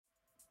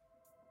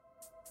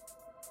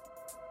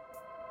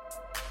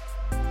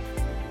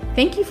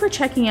Thank you for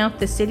checking out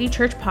the City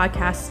Church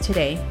podcast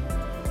today.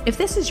 If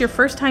this is your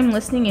first time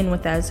listening in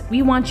with us,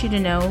 we want you to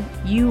know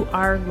you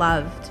are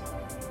loved.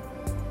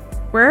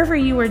 Wherever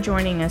you are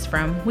joining us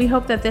from, we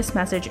hope that this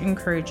message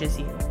encourages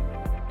you.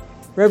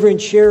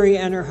 Reverend Sherry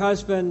and her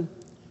husband,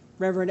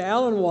 Reverend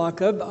Alan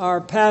Walkup,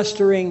 are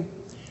pastoring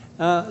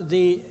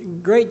the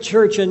great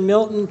church in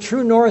Milton,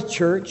 True North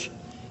Church,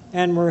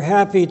 and we're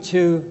happy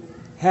to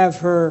have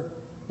her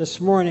this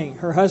morning.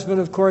 Her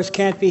husband, of course,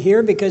 can't be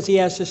here because he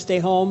has to stay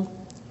home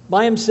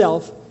by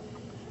himself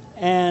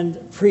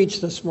and preach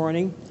this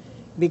morning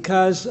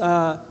because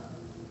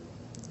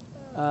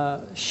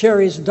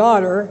Sherry's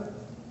daughter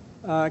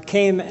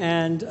came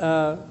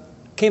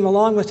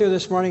along with her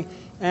this morning,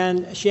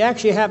 and she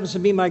actually happens to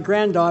be my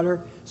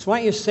granddaughter. So why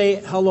don't you say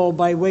hello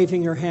by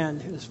waving your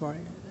hand this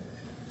morning?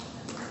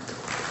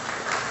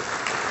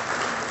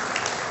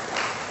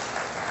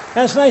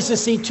 That's nice to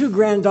see two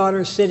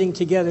granddaughters sitting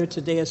together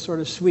today. It's sort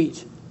of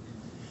sweet.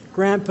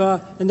 Grandpa,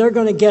 and they're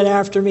going to get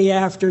after me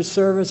after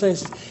service. I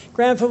said,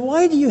 Grandpa,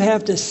 why do you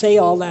have to say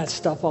all that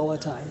stuff all the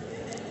time?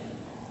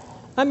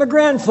 I'm a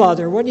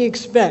grandfather. What do you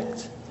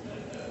expect?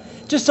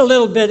 Just a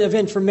little bit of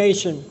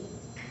information.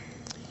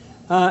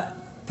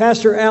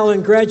 Pastor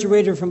Allen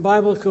graduated from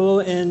Bible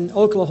school in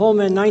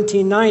Oklahoma in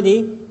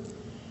 1990,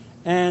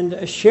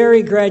 and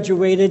Sherry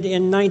graduated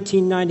in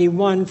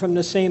 1991 from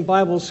the same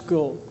Bible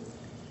school.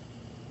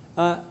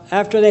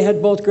 After they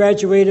had both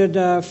graduated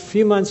a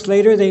few months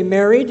later, they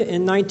married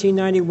in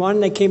 1991.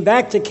 They came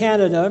back to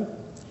Canada,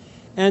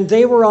 and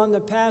they were on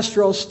the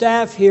pastoral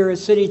staff here at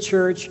City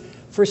Church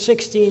for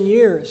 16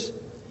 years.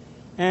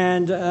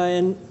 And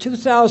in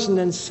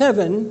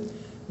 2007,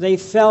 they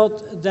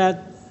felt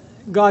that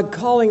God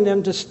calling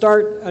them to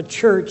start a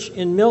church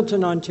in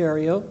Milton,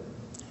 Ontario.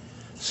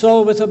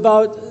 So with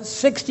about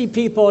 60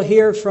 people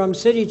here from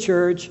City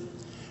Church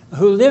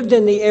who lived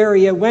in the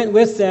area, went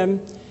with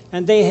them,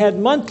 and they had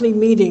monthly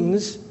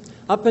meetings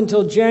up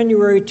until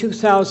January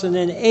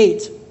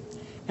 2008.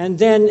 And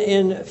then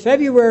in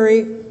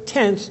February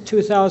 10th,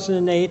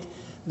 2008,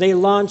 they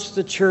launched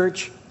the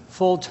church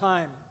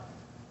full-time.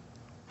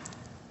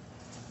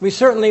 We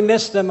certainly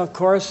miss them, of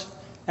course,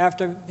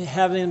 after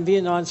having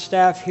been on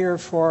staff here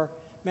for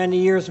many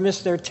years,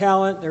 miss their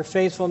talent, their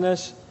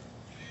faithfulness,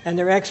 and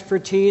their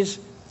expertise.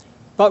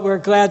 But we're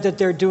glad that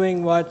they're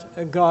doing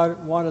what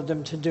God wanted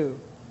them to do.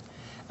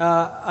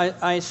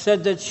 I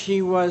said that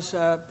she was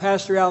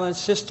Pastor Allen's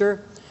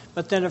sister,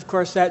 but then, of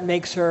course, that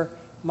makes her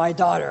my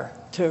daughter,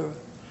 too.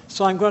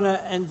 So I'm going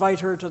to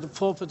invite her to the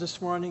pulpit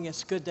this morning.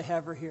 It's good to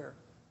have her here.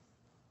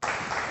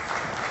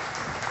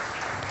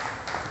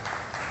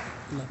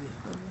 Love you.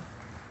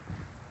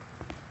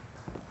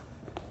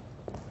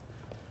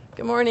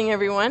 Good morning,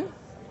 everyone.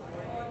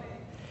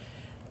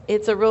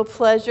 It's a real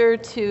pleasure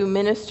to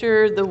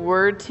minister the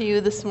word to you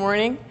this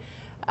morning.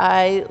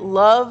 I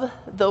love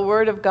the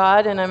Word of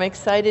God, and I'm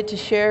excited to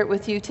share it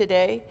with you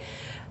today.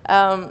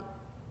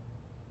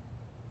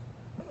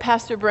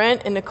 Pastor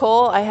Brent and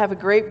Nicole, I have a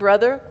great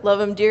brother,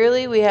 love him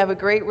dearly. We have a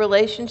great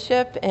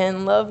relationship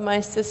and love my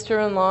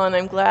sister-in-law, and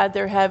I'm glad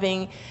they're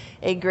having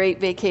a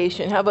great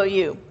vacation. How about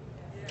you?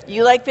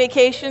 You like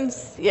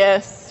vacations?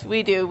 Yes,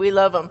 we do. We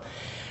love them.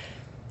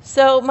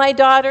 So my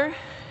daughter,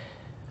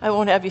 I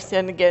won't have you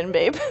stand again,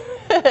 babe.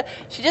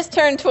 She just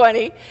turned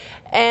 20,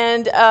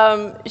 and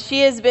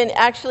she has been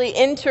actually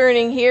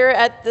interning here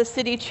at the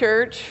City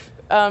Church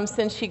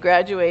since she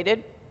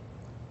graduated.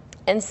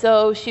 And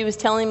so she was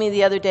telling me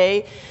the other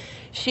day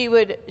she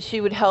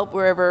would help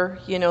wherever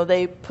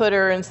they put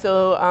her. And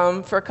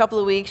so for a couple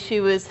of weeks she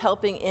was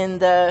helping in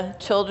the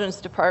children's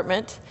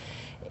department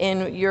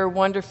in your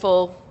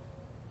wonderful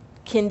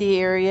kindy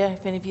area,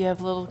 if any of you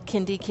have little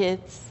kindy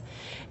kids.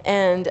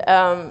 And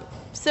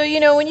so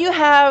when you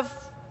have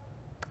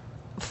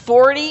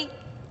 40,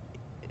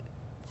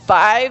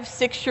 5,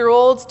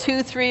 6-year-olds,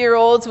 2,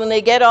 3-year-olds, when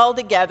they get all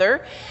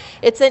together,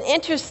 it's an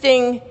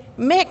interesting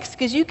mix,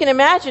 because you can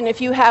imagine if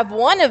you have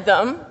one of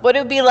them, what it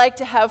would be like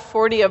to have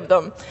 40 of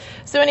them.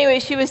 So anyway,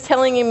 she was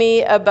telling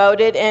me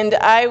about it, and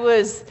I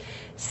was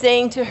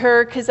saying to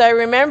her, because I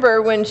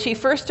remember when she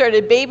first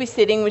started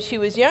babysitting when she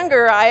was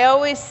younger, I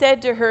always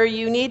said to her,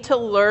 you need to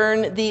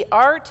learn the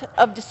art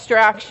of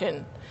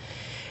distraction.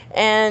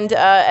 And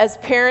as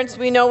parents,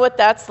 we know what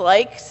that's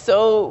like.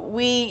 So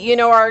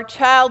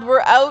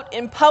we're out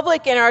in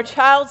public and our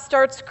child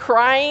starts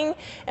crying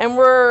and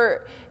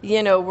we're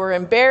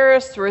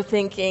embarrassed. We're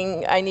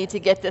thinking, I need to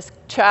get this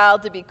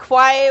child to be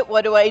quiet.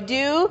 What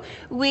do?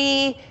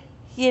 We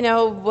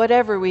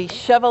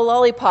shove a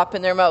lollipop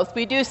in their mouth.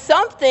 We do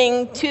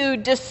something to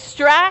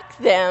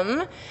distract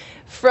them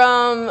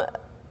from,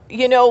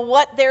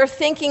 what they're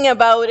thinking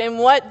about and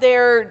what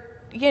they're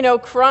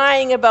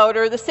crying about,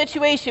 or the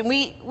situation.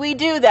 We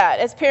do that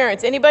as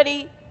parents.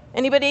 Anybody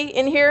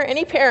in here?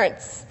 Any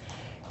parents?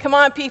 Come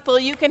on, people,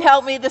 you can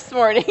help me this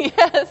morning.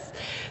 Yes.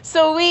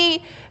 So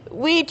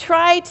we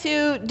try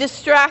to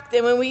distract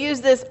them, and we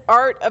use this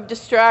art of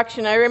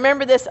distraction. I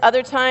remember this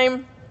other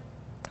time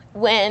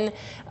when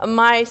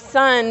my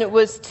son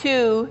was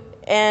 2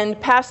 and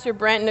Pastor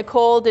Brent and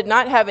Nicole did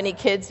not have any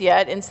kids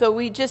yet, and so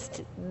we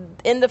just,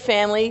 in the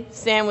family,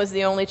 Sam was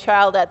the only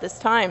child at this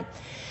time.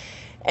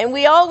 And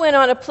we all went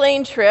on a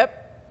plane trip,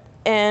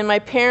 and my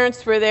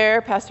parents were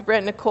there, Pastor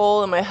Brent and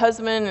Nicole, and my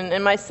husband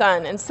and my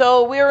son. And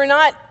so we were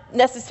not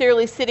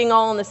necessarily sitting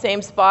all in the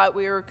same spot.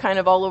 We were kind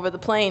of all over the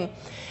plane.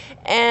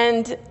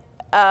 And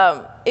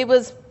it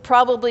was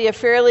probably a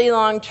fairly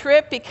long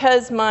trip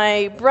because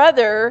my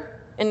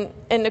brother and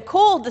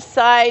Nicole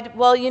decide,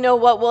 well, you know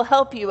what, we'll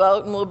help you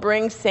out and we'll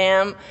bring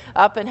Sam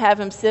up and have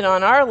him sit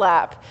on our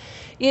lap.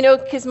 You know,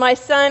 because my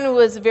son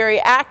was very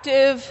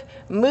active,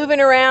 moving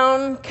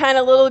around kind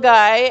of little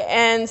guy,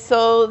 and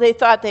so they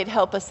thought they'd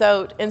help us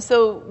out. And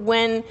so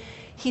when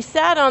he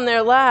sat on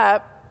their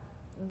lap,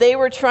 they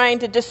were trying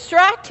to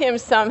distract him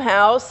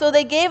somehow, so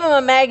they gave him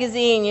a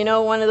magazine, you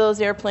know, one of those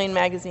airplane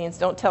magazines,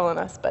 don't tell on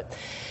us.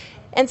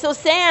 And so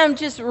Sam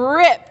just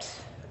ripped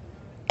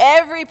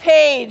every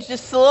page,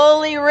 just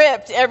slowly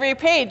ripped every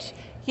page.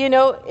 You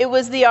know, it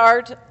was the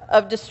art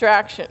of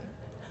distraction.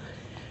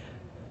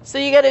 So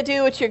you got to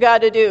do what you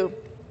got to do.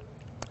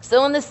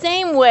 So in the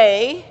same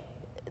way,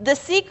 the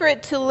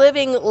secret to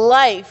living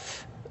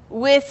life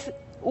with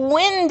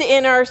wind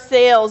in our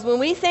sails, when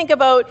we think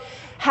about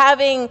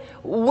having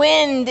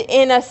wind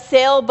in a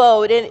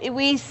sailboat, and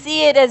we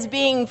see it as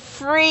being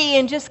free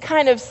and just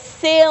kind of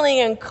sailing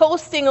and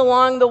coasting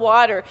along the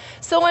water.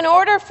 So in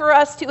order for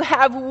us to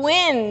have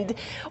wind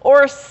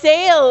or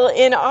sail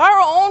in our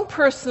own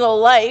personal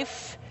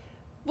life,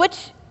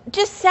 which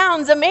just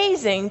sounds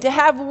amazing, to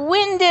have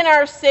wind in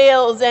our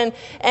sails and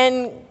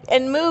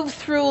move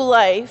through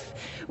life,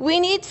 we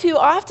need to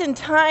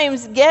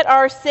oftentimes get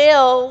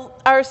ourselves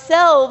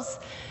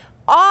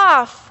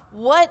off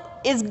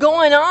what is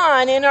going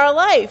on in our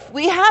life.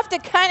 We have to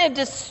kind of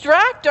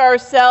distract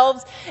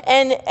ourselves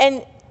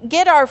and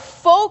get our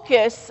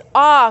focus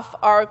off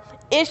our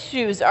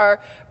issues, our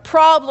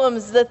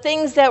problems, the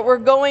things that we're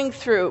going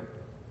through.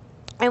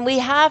 And we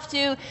have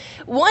to,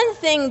 one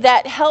thing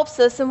that helps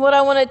us, and what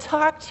I want to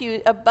talk to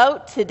you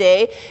about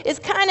today, is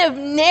kind of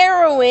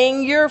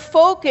narrowing your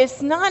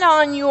focus not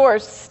on your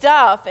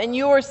stuff and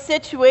your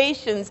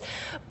situations,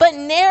 but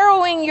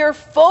narrowing your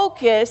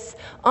focus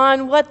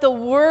on what the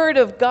Word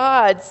of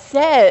God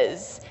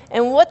says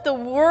and what the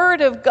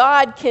Word of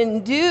God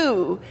can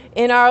do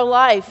in our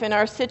life, in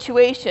our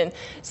situation.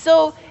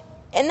 So,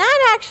 and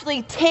that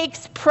actually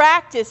takes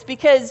practice,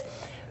 because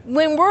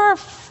when we're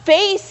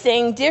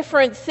facing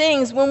different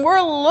things, when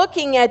we're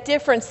looking at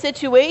different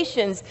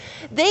situations,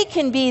 they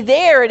can be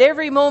there at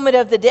every moment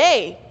of the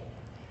day.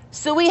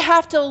 So we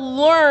have to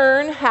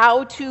learn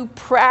how to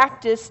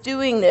practice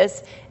doing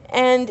this.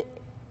 And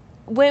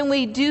when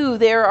we do,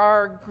 there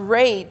are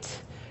great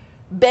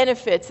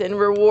benefits and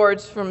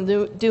rewards from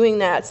doing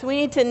that. So we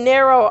need to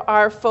narrow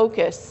our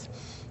focus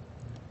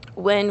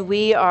when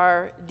we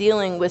are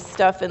dealing with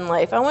stuff in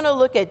life. I want to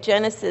look at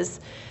Genesis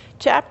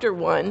chapter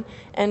 1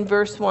 and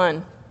verse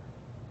 1.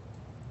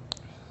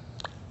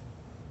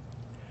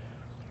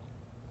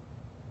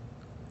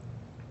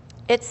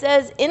 It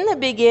says, "In the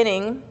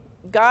beginning,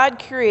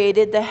 God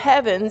created the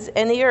heavens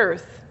and the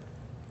earth.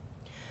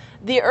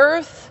 The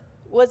earth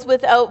was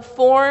without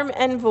form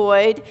and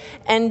void,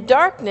 and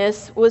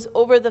darkness was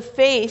over the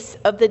face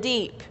of the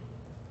deep.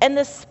 And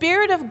the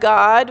Spirit of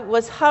God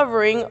was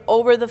hovering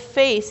over the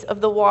face of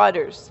the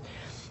waters."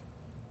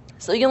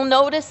 So you'll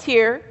notice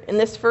here in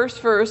this first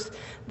verse,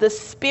 the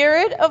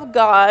Spirit of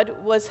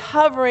God was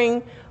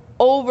hovering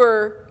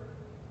over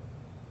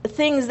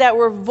things that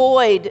were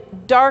void,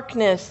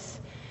 darkness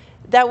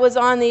that was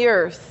on the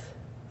earth.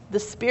 The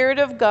Spirit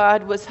of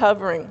God was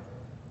hovering.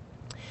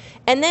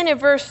 And then in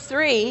verse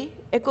 3,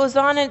 it goes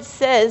on and it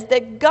says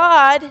that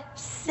God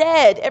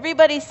said,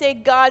 everybody say,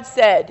 God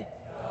said.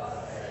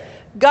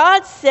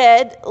 God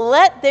said,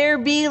 "Let there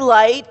be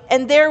light,"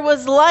 and there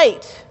was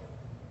light.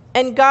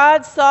 And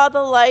God saw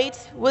the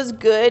light was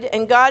good,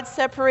 and God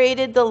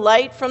separated the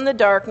light from the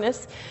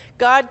darkness.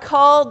 God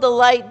called the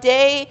light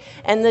day,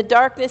 and the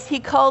darkness he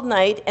called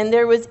night, and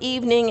there was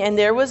evening, and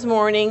there was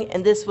morning,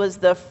 and this was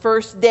the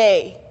first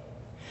day.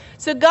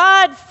 So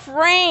God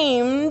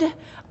framed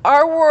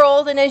our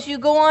world, and as you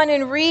go on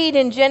and read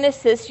in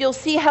Genesis, you'll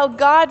see how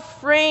God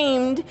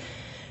framed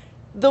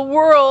the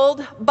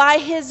world by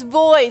his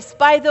voice,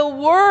 by the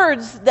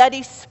words that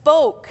he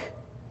spoke.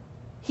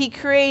 He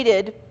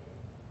created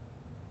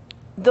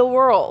the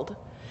world.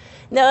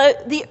 Now,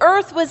 the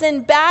earth was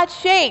in bad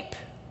shape.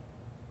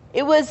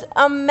 It was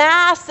a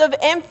mass of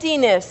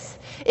emptiness.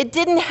 It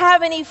didn't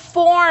have any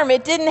form.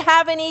 It didn't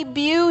have any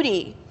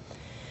beauty.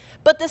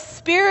 But the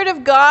Spirit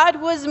of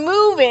God was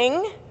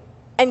moving,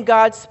 and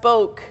God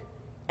spoke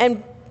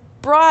and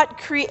brought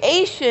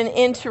creation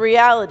into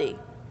reality.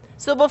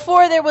 So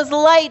before there was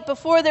light,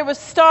 before there was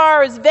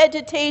stars,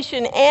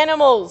 vegetation,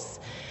 animals,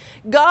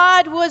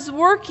 God was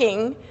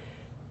working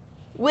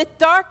with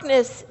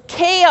darkness,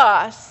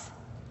 chaos,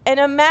 and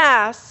a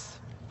mass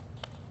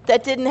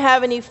that didn't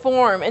have any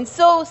form. And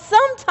so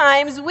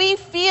sometimes we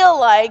feel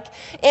like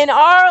in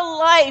our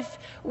life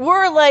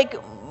we're like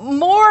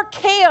more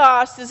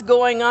chaos is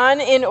going on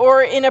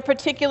in a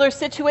particular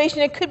situation.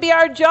 It could be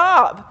our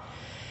job.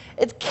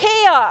 It's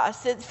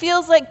chaos. It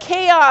feels like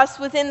chaos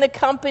within the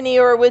company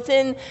or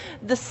within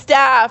the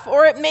staff,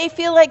 or it may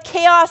feel like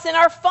chaos in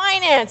our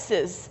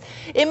finances.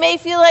 It may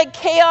feel like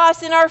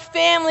chaos in our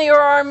family or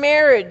our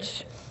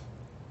marriage.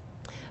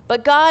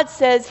 But God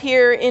says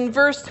here in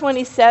verse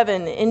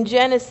 27, in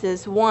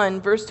Genesis 1,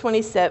 verse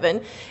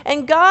 27,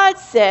 and God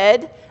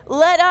said,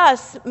 let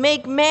us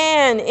make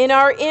man in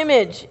our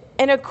image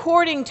and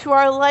according to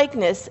our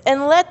likeness,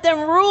 and let them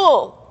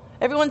rule.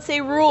 Everyone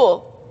say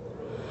rule.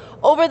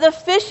 Over the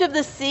fish of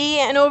the sea,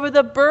 and over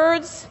the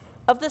birds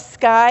of the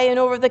sky, and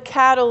over the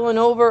cattle, and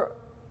over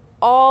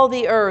all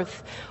the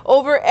earth,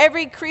 over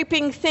every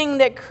creeping thing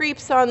that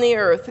creeps on the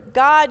earth.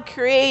 God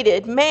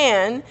created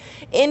man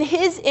in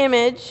his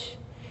image.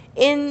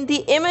 In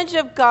the image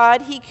of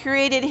God, he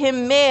created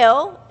him,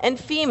 male and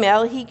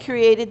female, he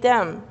created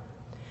them.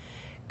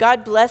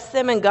 God blessed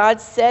them, and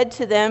God said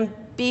to them,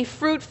 be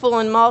fruitful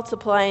and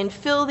multiply, and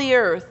fill the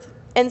earth,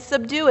 and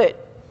subdue it,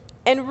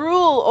 and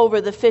rule over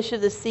the fish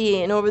of the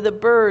sea, and over the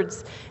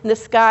birds in the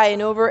sky,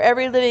 and over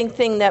every living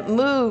thing that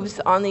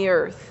moves on the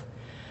earth.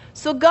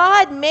 So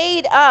God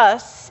made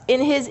us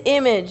in his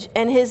image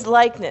and his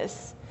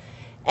likeness,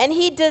 and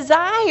he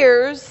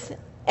desires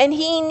and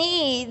he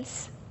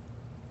needs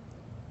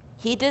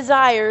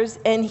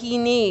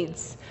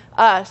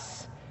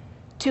us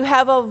to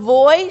have a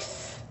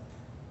voice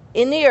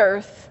in the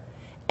earth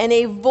and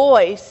a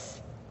voice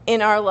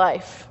in our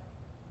life.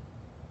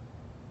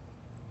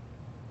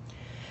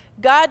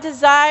 God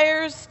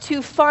desires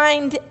to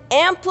find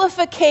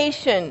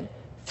amplification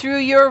through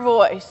your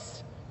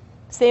voice.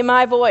 Say,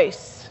 my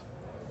voice.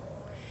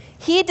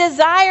 He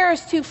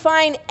desires to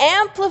find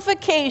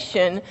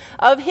amplification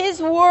of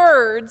his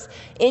words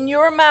in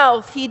your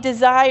mouth. He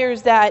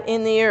desires that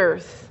in the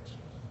earth.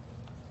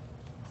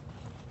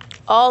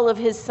 All of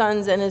his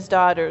sons and his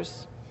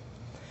daughters.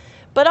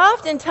 But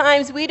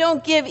oftentimes we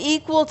don't give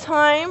equal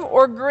time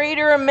or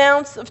greater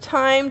amounts of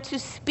time to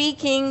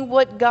speaking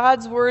what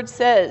God's word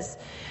says.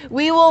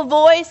 We will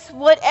voice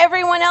what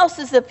everyone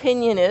else's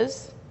opinion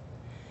is.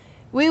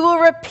 We will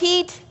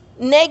repeat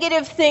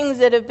negative things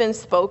that have been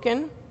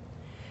spoken.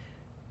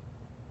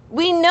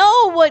 We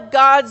know what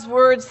God's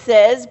word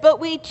says,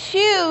 but we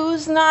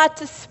choose not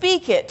to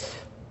speak it.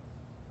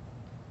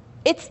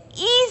 It's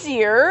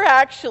easier,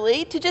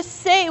 actually, to just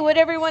say what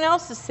everyone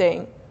else is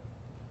saying.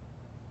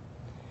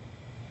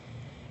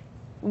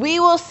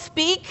 We will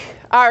speak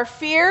our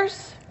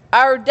fears,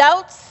 our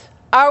doubts,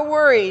 our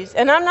worries.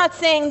 And I'm not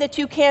saying that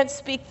you can't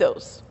speak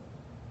those.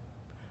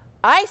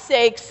 I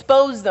say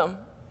expose them.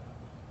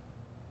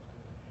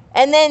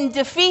 And then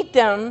defeat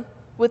them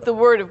with the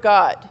word of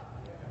God.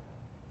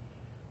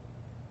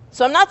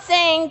 So I'm not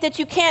saying that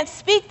you can't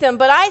speak them,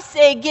 but I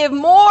say give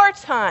more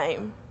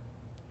time,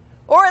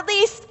 or at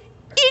least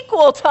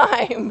equal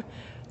time,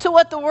 to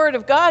what the word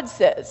of God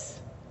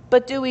says.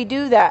 But do we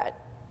do that?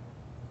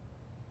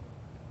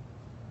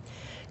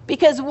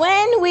 Because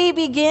when we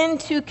begin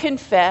to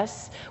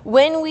confess,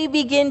 when we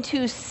begin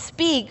to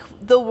speak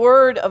the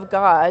word of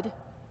God,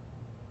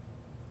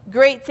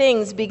 great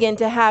things begin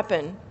to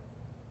happen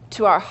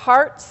to our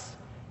hearts,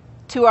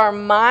 to our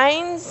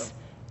minds,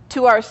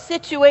 to our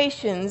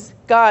situations.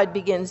 God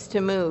begins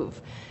to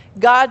move.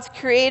 God's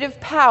creative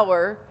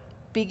power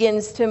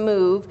begins to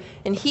move,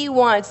 and he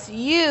wants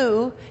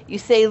you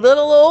say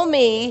little old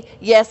me,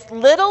 yes,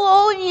 little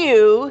old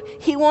you,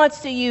 he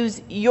wants to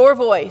use your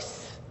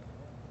voice.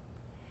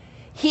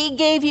 He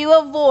gave you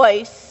a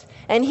voice,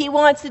 and he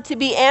wants it to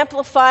be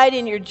amplified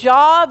in your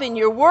job, in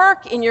your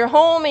work, in your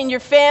home, in your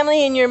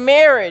family, in your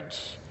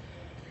marriage.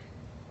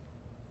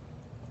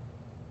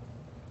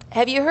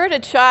 Have you heard a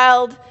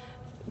child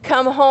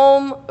come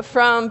home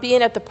from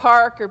being at the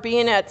park or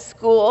being at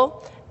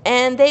school,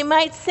 and they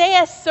might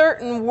say a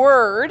certain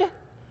word,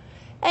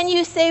 and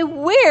you say,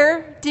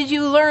 where did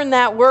you learn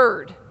that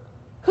word?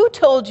 Who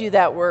told you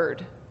that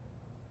word?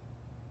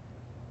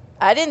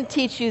 I didn't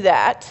teach you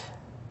that.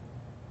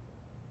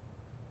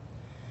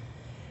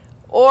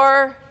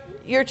 Or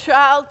your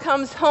child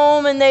comes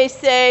home and they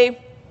say,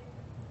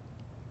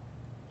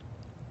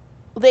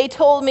 they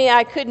told me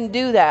I couldn't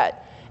do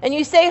that. And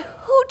you say,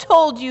 who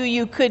told you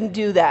you couldn't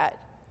do that?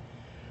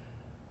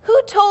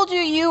 Who told you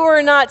you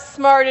were not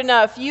smart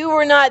enough? You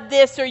were not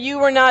this or you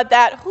were not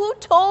that? Who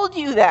told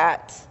you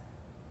that?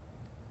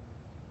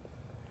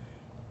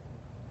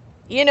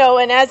 You know,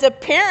 and as a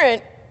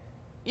parent,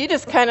 you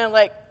just kind of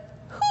like,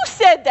 who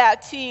said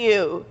that to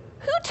you?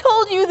 Who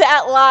told you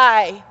that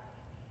lie?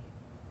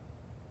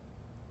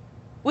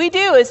 We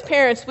do as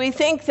parents, we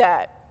think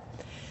that.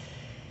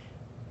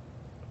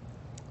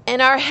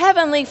 And our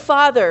Heavenly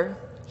Father,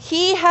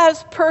 he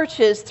has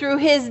purchased through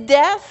his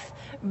death,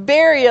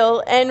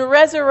 burial, and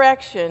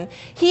resurrection,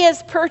 he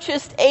has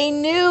purchased a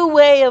new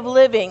way of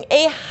living,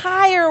 a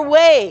higher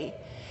way.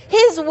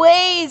 His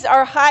ways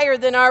are higher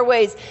than our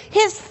ways.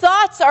 His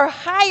thoughts are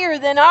higher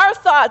than our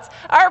thoughts.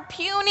 Our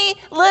puny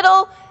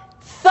little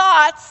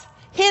thoughts,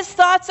 his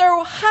thoughts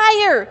are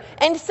higher.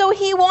 And so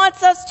he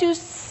wants us to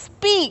speak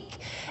speak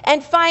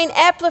and find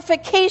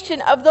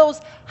amplification of those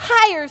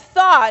higher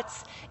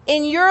thoughts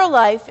in your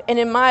life and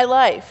in my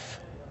life.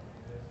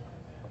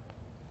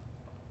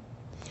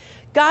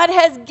 God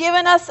has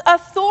given us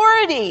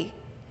authority.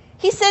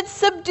 He said,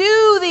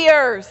 subdue the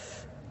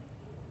earth.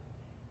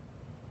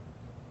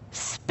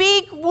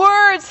 Speak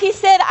words. He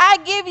said, I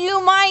give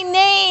you my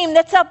name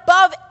that's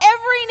above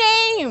every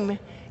name.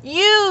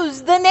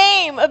 Use the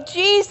name of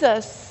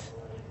Jesus.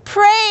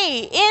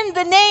 Pray in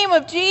the name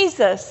of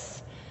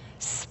Jesus.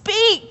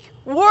 Speak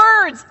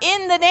words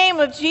in the name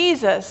of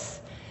Jesus.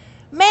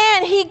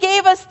 Man, he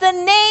gave us the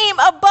name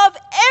above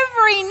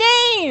every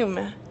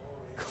name.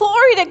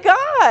 Glory to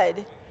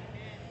God.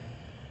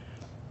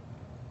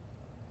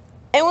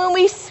 And when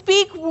we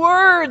speak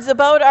words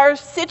about our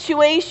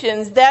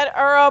situations that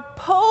are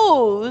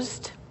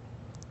opposed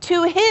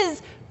to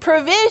his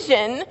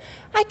provision,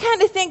 I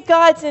kind of think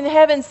God's in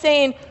heaven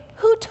saying,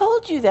 who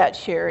told you that,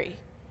 Sherry?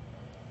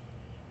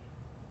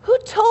 Who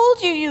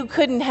told you you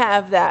couldn't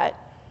have that?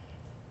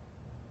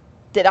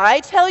 Did I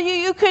tell you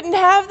you couldn't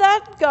have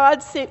that?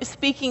 God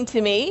speaking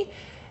to me.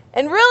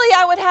 And really,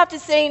 I would have to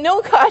say,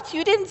 no, God,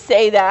 you didn't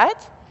say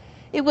that.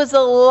 It was a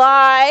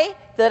lie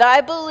that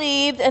I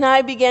believed and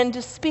I began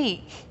to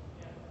speak.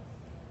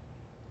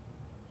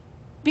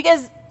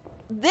 Because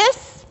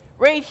this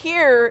right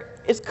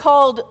here is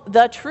called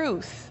the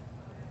truth.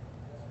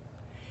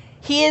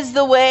 He is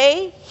the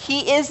way.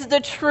 He is the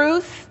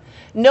truth.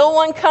 No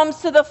one comes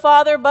to the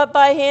Father but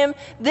by him.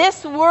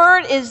 This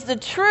word is the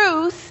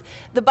truth.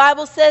 The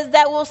Bible says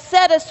that will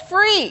set us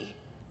free.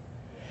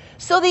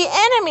 So the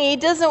enemy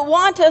doesn't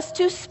want us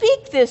to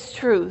speak this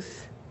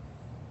truth.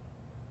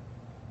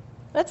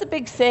 That's a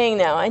big saying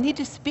now. I need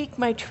to speak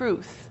my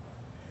truth.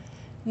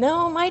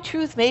 No, my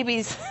truth maybe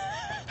is,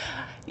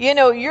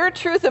 your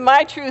truth and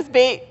my truth,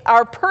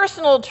 our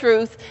personal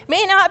truth,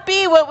 may not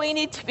be what we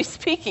need to be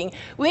speaking.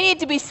 We need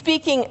to be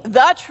speaking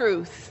the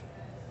truth.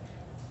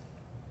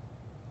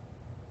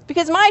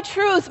 Because my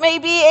truth may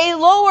be a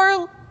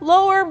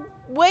lower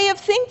way of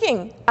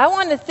thinking. I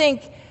want to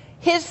think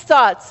his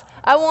thoughts.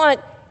 I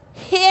want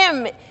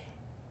him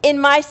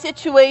in my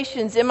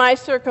situations, in my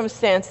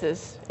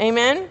circumstances.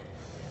 Amen?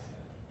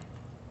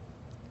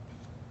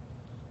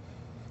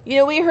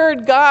 We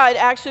heard God,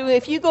 actually,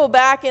 if you go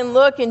back and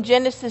look in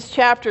Genesis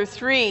chapter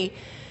 3,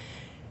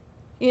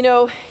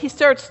 he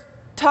starts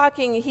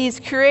talking, he's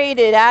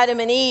created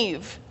Adam and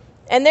Eve.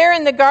 And they're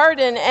in the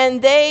garden,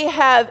 and they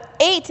have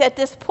ate at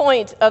this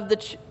point of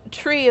the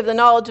tree of the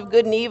knowledge of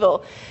good and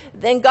evil.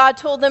 Then God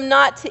told them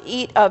not to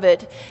eat of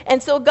it.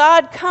 And so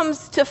God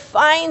comes to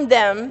find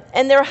them,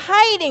 and they're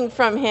hiding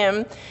from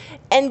him.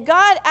 And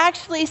God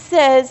actually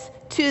says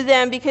to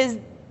them, because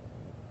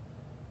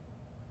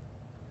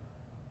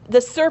the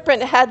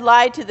serpent had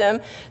lied to them.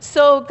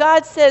 So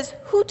God says,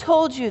 who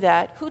told you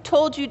that? Who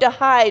told you to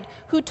hide?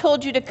 Who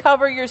told you to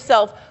cover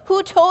yourself?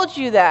 Who told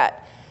you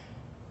that?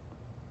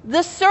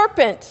 The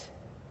serpent,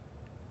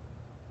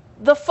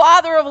 the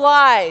father of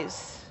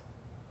lies.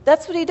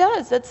 That's what he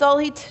does. That's all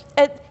he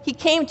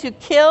came to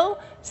kill,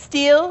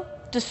 steal,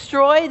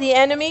 destroy the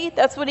enemy.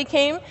 That's what he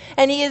came.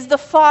 And he is the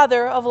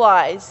father of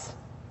lies.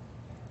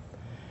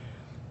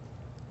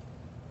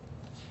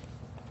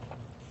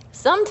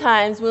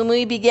 Sometimes when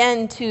we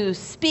begin to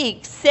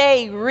speak,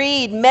 say,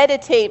 read,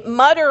 meditate,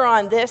 mutter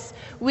on this,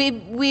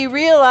 we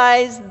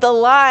realize the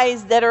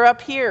lies that are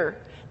up here.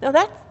 Now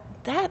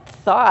that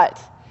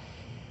thought,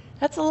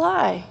 that's a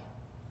lie.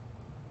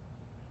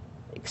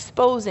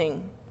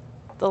 Exposing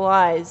the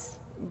lies,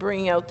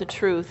 bringing out the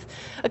truth.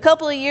 A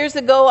couple of years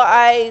ago,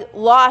 I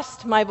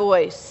lost my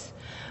voice.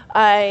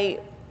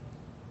 It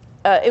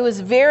was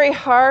very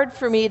hard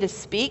for me to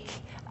speak.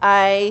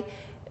 I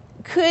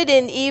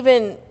couldn't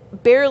even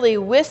barely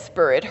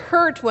whisper. It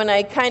hurt when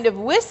I kind of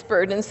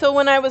whispered. And so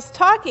when I was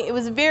talking, it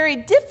was very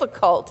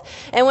difficult.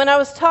 And when I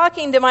was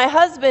talking to my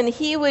husband,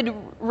 he would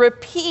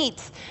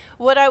repeat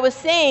what I was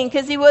saying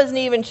because he wasn't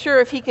even sure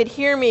if he could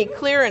hear me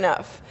clear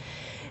enough.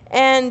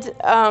 And,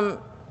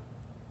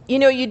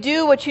 you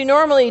do what you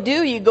normally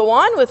do. You go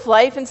on with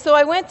life. And so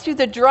I went through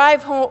the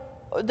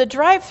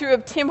drive-through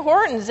of Tim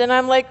Hortons, and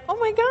I'm like, oh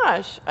my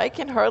gosh, I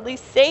can hardly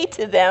say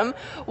to them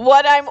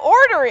what I'm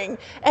ordering.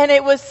 And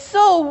it was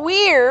so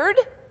weird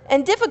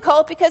and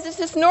difficult because it's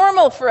just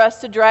normal for us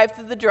to drive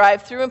through the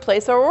drive-through and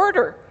place our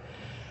order.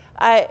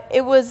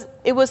 It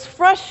was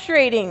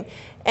frustrating,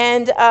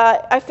 and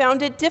I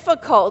found it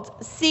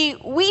difficult. See,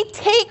 we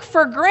take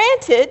for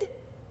granted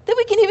that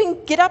we can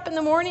even get up in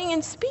the morning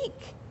and speak.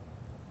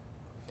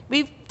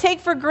 We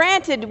take for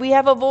granted we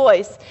have a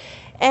voice.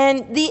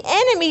 And the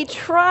enemy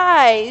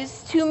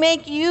tries to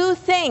make you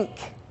think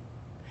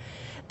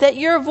that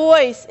your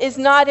voice is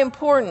not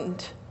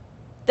important,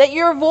 that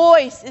your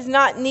voice is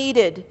not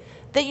needed,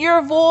 that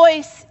your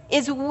voice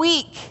is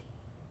weak,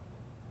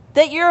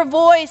 that your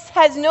voice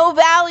has no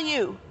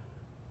value.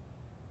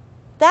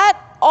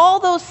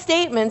 All those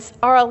statements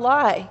are a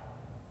lie.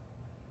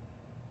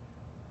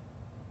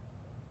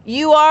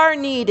 You are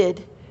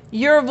needed.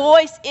 Your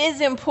voice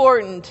is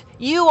important.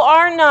 You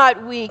are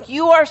not weak.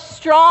 You are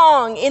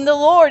strong in the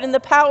Lord and the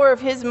power of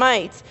his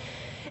might.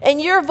 And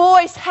your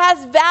voice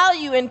has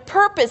value and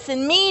purpose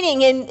and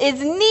meaning and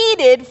is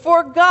needed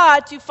for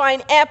God to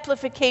find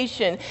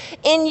amplification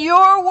in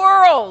your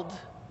world.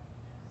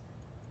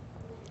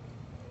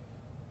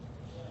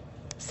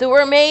 So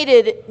we're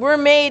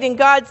made in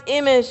God's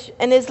image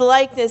and His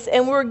likeness,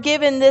 and we're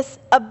given this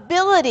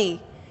ability.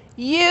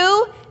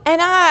 You and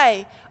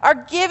I are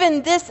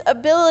given this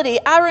ability.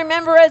 I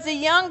remember as a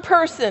young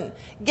person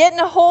getting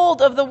a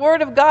hold of the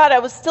Word of God. I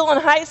was still in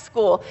high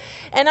school,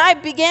 and I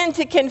began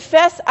to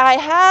confess, I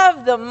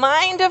have the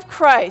mind of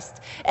Christ,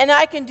 and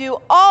I can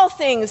do all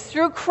things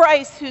through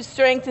Christ who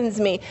strengthens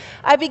me.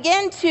 I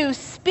began to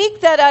speak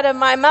that out of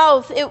my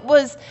mouth. It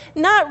was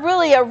not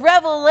really a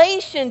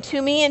revelation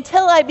to me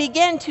until I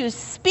began to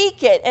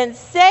speak it and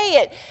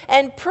say it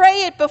and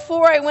pray it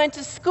before I went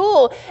to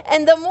school.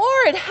 And the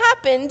more it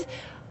happened,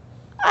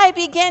 I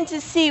began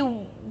to see,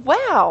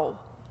 wow,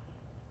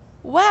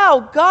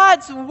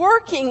 God's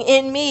working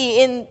in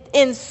me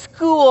in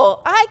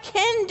school. I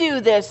can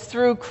do this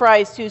through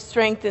Christ who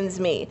strengthens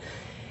me.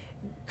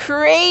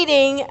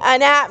 Creating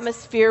an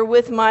atmosphere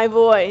with my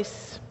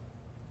voice.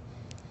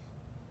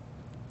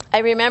 I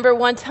remember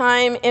one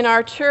time in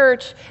our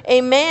church,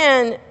 a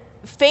man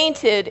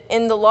fainted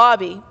in the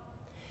lobby.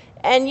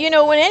 And you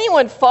know, when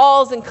anyone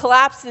falls and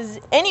collapses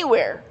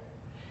anywhere,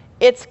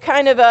 it's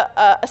kind of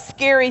a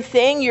scary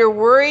thing. You're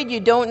worried. You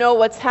don't know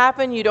what's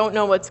happened. You don't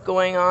know what's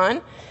going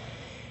on.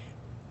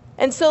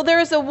 And so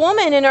there's a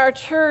woman in our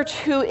church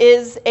who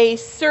is a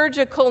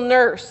surgical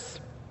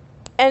nurse.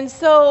 And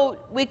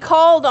so we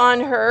called on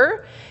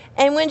her.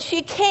 And when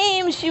she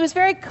came, she was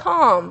very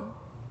calm.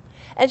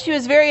 And she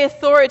was very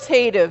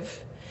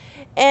authoritative.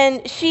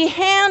 And she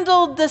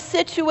handled the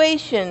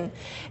situation.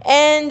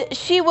 And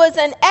she was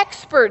an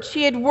expert.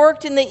 She had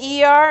worked in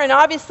the ER, and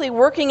obviously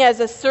working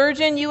as a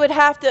surgeon, you would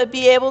have to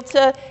be able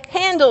to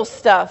handle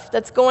stuff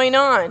that's going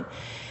on.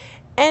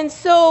 And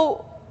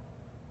so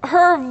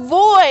her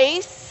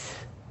voice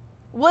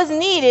was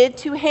needed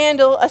to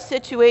handle a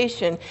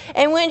situation.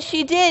 And when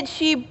she did,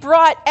 she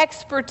brought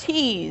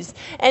expertise,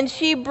 and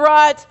she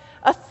brought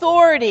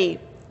authority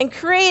and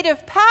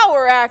creative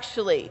power,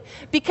 actually.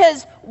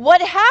 Because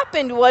what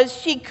happened was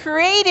she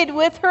created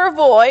with her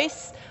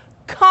voice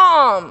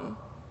calm.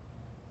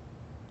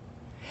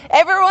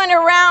 Everyone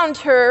around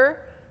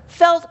her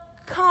felt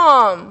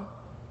calm.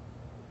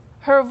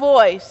 Her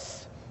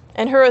voice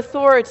and her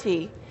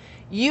authority.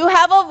 You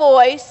have a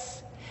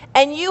voice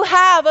and you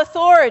have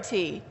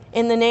authority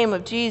in the name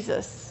of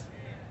Jesus.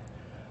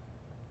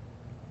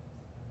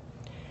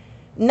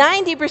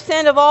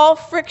 90% of all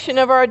friction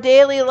of our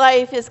daily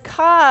life is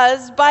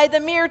caused by the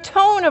mere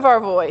tone of our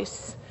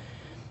voice.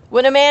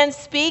 When a man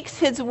speaks,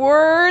 his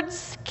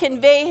words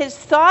convey his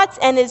thoughts,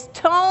 and his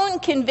tone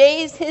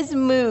conveys his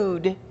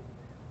mood.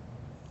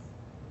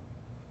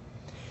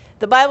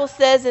 The Bible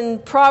says in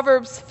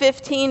Proverbs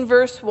 15,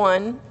 verse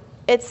 1,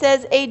 it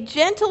says, "A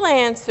gentle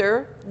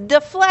answer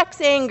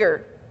deflects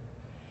anger,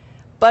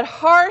 but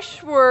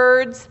harsh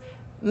words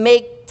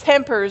make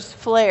tempers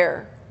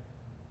flare."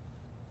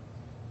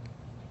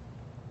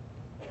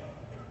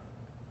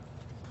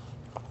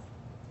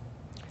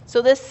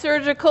 So this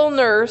surgical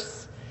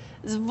nurse's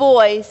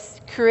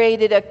voice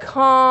created a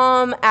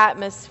calm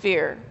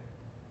atmosphere.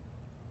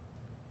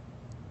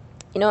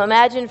 You know,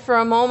 imagine for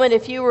a moment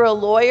if you were a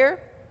lawyer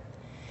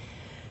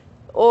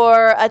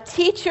or a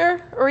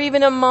teacher or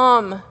even a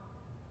mom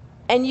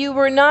and you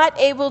were not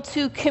able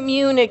to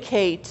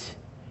communicate.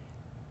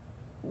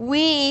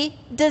 We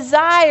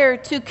desire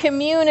to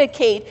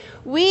communicate.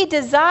 We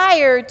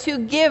desire to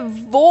give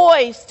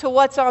voice to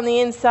what's on the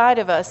inside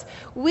of us.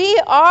 We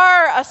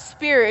are a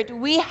spirit.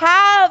 We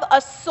have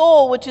a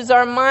soul, which is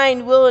our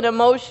mind, will, and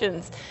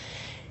emotions.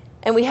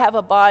 And we have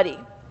a body.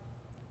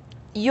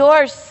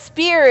 Your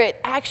spirit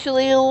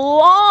actually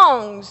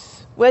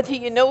longs, whether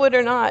you know it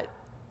or not,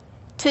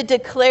 to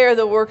declare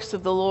the works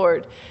of the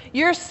Lord.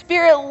 Your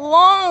spirit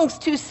longs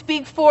to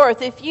speak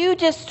forth. If you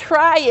just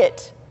try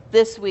it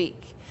this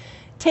week,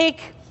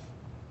 take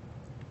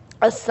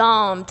a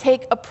psalm,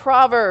 take a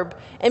proverb,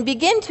 and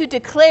begin to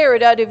declare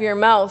it out of your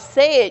mouth.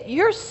 Say it.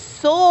 Your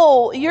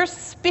soul, your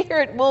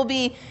spirit will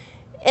be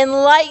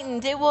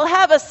enlightened. It will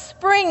have a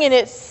spring in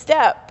its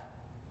step.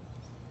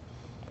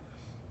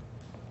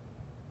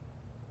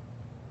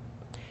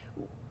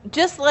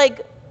 Just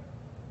like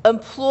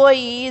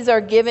employees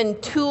are given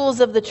tools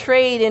of the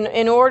trade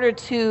in order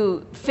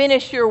to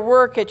finish your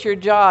work at your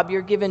job.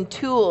 You're given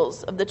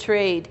tools of the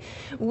trade.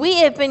 We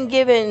have been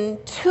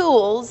given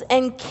tools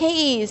and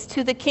keys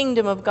to the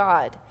kingdom of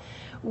God.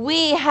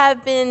 We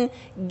have been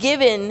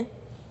given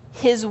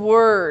His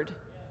Word.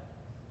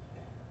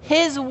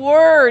 His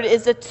Word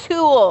is a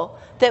tool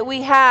that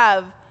we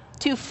have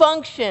to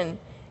function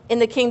in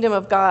the kingdom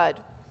of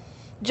God.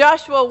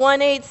 Joshua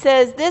 1:8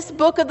 says, "This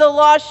book of the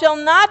law shall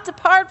not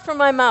depart from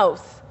my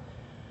mouth."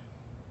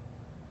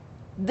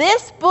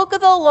 This book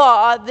of the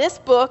law, this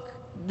book,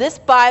 this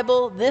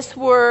Bible, this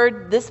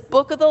word, this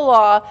book of the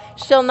law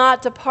shall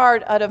not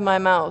depart out of my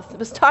mouth. It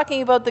was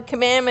talking about the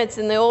commandments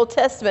in the Old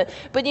Testament.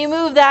 But you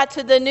move that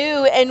to the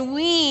New, and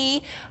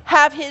we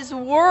have his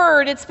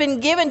word. It's been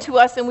given to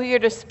us, and we are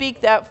to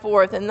speak that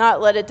forth and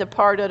not let it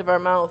depart out of our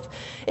mouth.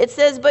 It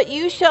says, but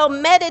you shall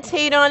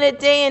meditate on it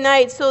day and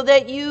night, so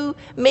that you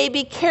may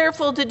be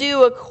careful to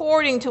do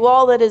according to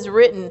all that is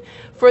written.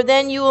 For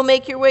then you will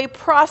make your way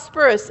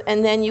prosperous,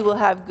 and then you will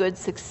have good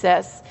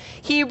success.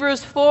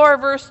 Hebrews 4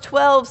 verse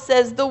 12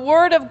 says, the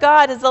word of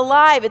God is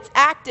alive, it's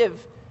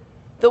active.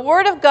 The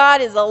word of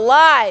God is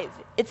alive,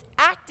 it's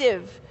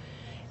active.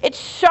 It's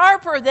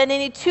sharper than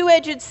any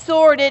two-edged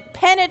sword. It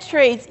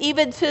penetrates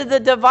even to the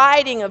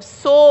dividing of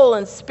soul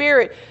and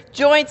spirit,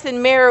 joints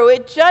and marrow.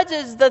 It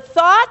judges the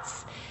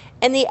thoughts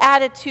and the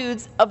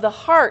attitudes of the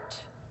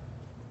heart.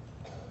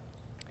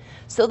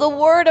 So the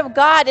word of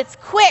God, it's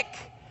quick,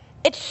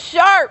 it's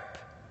sharp,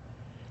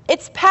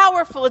 it's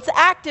powerful, it's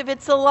active,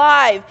 it's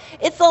alive.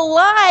 It's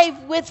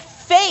alive with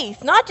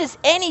faith, not just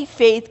any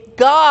faith,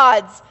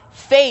 God's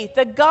faith,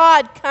 the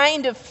God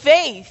kind of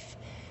faith.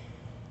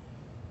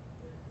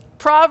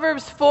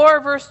 Proverbs 4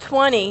 verse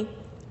 20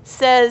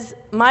 says,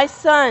 my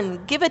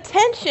son, give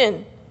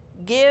attention,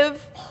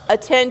 give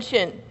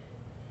attention,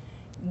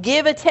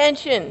 give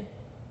attention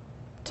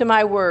to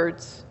my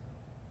words.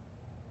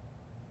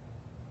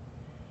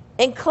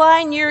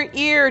 Incline your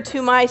ear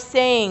to my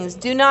sayings.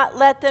 Do not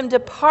let them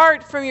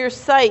depart from your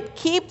sight.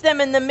 Keep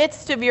them in the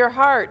midst of your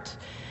heart.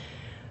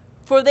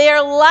 For they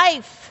are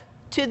life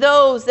to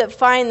those that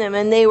find them,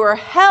 and they were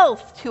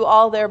health to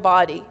all their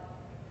body.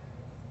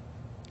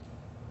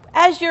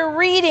 As you're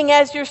reading,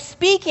 as you're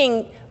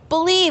speaking,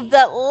 believe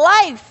that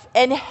life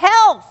and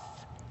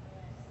health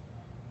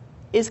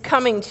is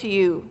coming to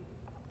you.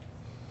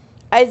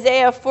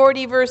 Isaiah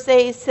 40 verse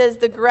 8 says,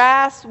 the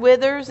grass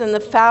withers and the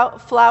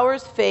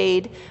flowers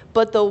fade,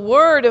 but the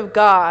word of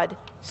God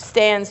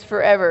stands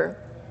forever.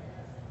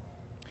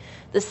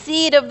 The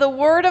seed of the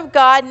word of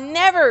God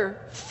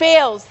never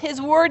fails. His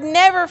word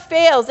never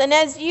fails. And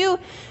as you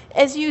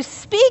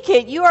speak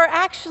it, you are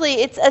actually,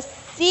 it's a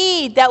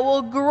seed that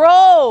will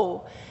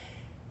grow.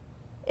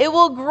 It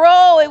will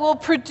grow, it will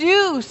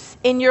produce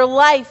in your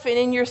life and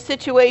in your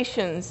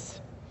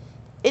situations.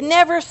 It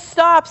never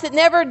stops, it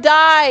never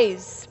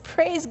dies.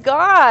 Praise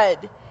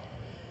God.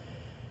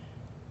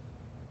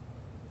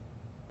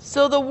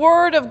 So the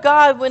word of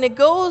God, when it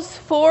goes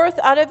forth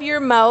out of your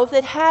mouth,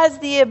 it has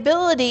the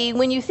ability,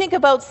 when you think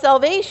about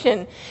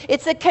salvation,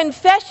 it's a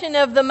confession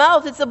of the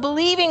mouth. It's a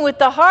believing with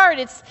the heart.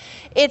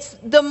 It's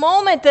the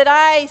moment that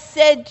I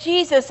said,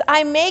 Jesus,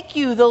 I make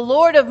you the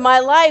Lord of my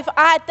life.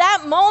 At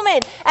that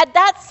moment, at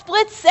that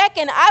split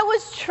second, I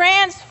was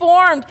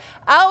transformed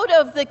out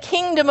of the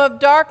kingdom of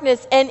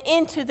darkness and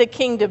into the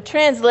kingdom,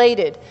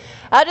 translated.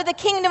 Out of the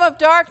kingdom of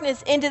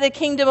darkness into the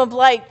kingdom of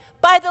light.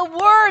 By the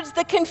words,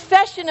 the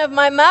confession of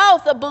my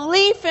mouth, a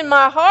belief in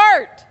my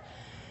heart.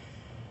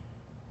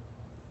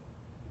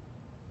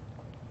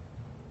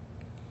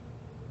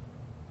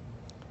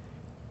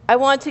 I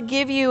want to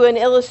give you an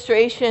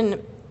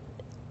illustration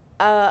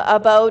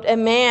about a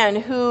man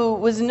who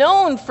was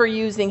known for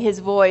using his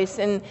voice,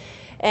 and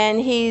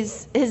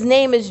his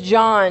name is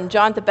John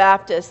the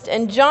Baptist.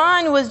 And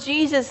John was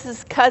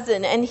Jesus'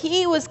 cousin, and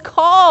he was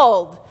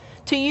called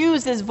to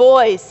use his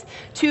voice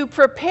to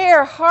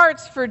prepare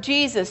hearts for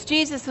Jesus.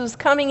 Jesus was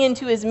coming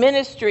into his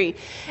ministry,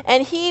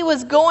 and he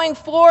was going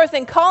forth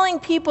and calling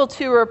people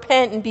to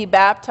repent and be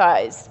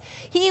baptized.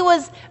 He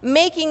was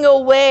making a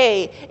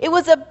way. It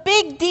was a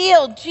big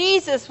deal.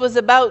 Jesus was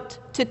about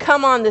to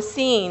come on the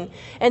scene.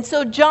 And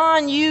so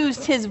John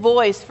used his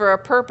voice for a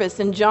purpose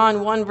in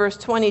John 1 verse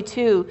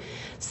 22.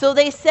 So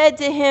they said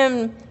to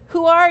him,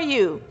 "Who are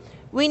you?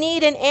 We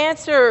need an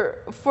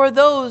answer for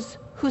those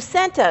who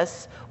sent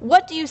us.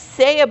 What do you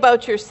say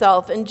about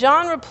yourself?" And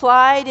John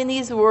replied in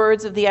these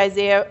words of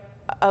Isaiah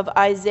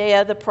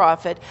the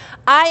prophet,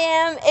 "I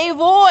am a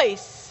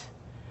voice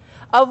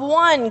of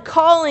one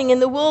calling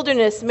in the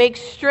wilderness, make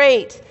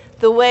straight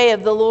the way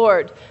of the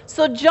Lord."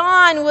 So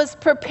John was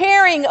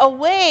preparing a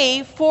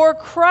way for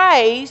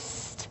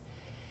Christ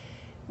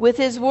with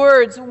his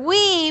words.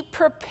 We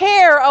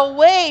prepare a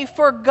way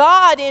for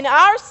God in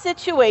our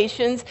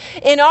situations,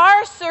 in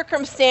our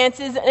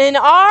circumstances, in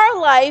our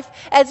life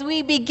as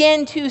we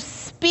begin to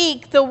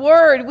speak the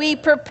word. We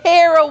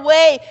prepare a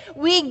way.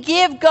 We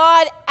give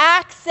God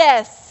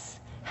access.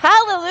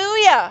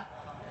 Hallelujah.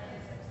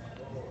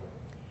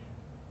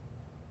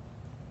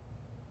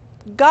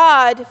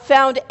 God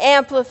found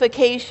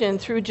amplification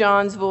through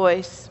John's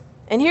voice.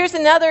 And here's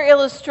another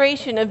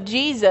illustration of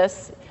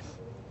Jesus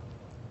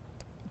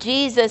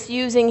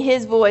using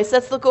his voice.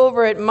 Let's look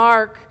over at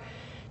Mark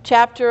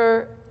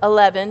chapter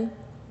 11.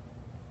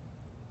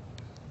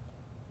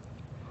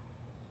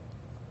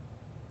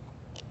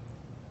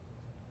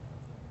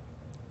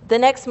 The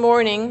next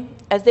morning,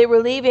 as they were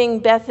leaving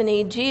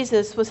Bethany,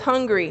 Jesus was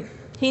hungry.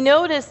 He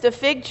noticed a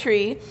fig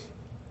tree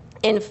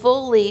in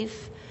full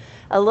leaf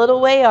a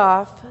little way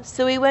off,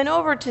 so he went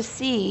over to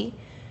see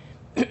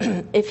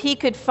if he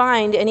could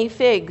find any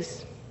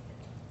figs.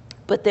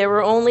 but there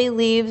were only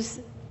leaves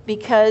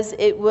because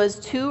it was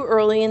too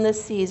early in the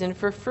season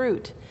for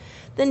fruit.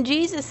 Then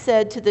Jesus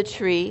said to the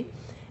tree,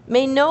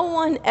 "May no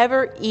one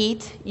ever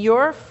eat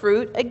your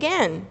fruit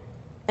again."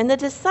 And the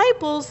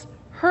disciples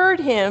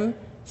heard him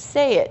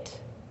say it.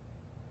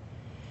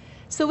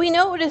 So we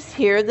notice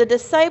here the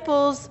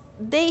disciples,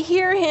 they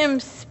hear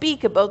him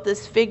speak about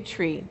this fig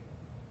tree.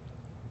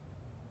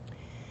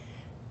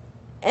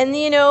 And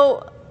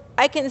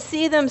I can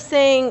see them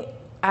saying,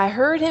 "I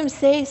heard him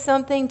say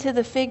something to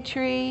the fig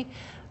tree,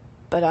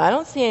 but I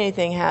don't see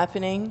anything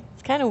happening."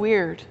 It's kind of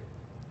weird.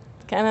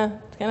 It's kind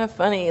of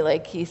funny,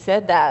 like he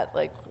said that,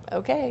 like,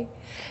 okay.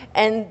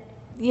 And,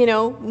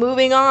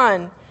 moving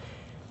on.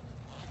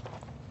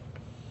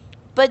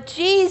 But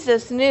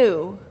Jesus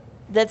knew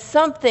that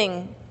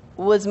something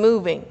was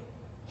moving.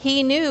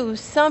 He knew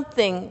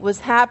something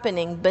was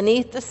happening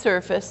beneath the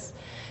surface.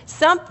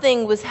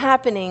 Something was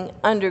happening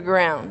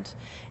underground.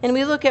 And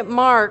we look at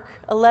Mark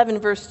 11,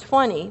 verse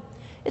 20.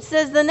 It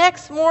says, "The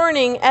next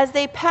morning, as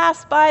they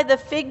passed by the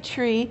fig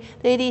tree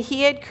that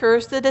he had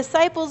cursed, the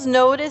disciples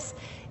noticed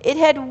it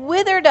had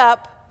withered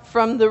up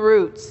from the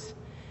roots."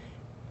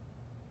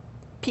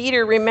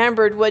 Peter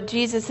remembered what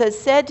Jesus had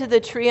said to the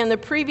tree on the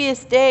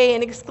previous day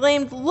and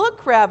exclaimed,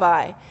 "Look,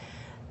 Rabbi,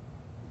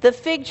 the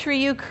fig tree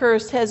you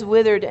cursed has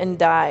withered and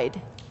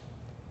died."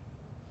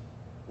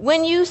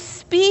 When you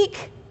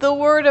speak the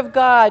word of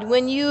God,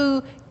 when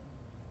you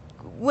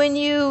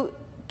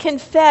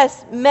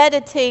confess,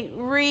 meditate,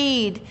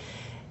 read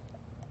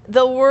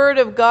the word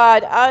of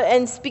God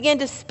and begin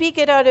to speak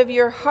it out of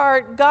your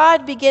heart,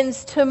 God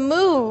begins to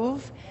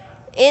move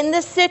in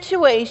the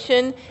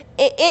situation.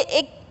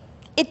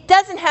 It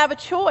doesn't have a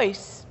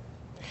choice.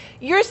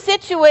 Your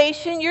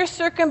situation, your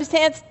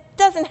circumstance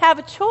doesn't have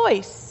a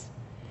choice.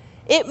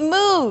 It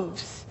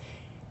moves.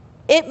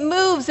 It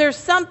moves. There's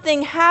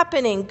something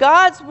happening.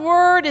 God's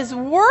word is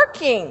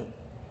working.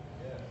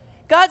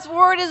 God's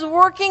word is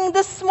working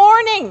this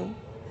morning.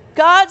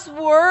 God's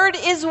word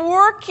is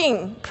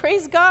working.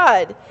 Praise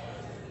God.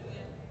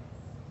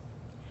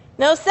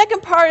 Now, the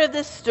second part of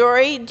this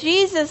story,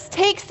 Jesus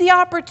takes the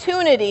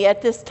opportunity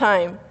at this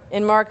time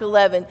in Mark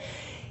 11.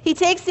 He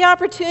takes the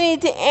opportunity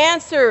to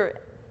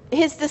answer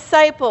his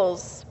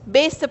disciples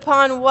based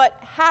upon what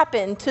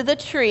happened to the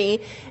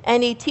tree,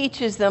 and he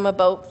teaches them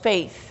about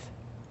faith.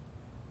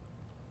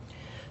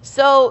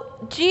 So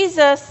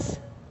Jesus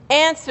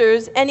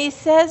answers, and he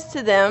says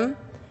to them,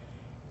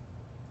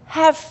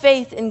 "Have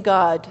faith in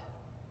God.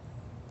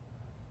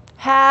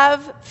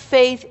 Have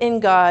faith in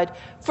God.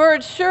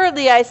 For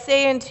surely I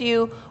say unto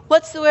you,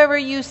 whatsoever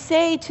you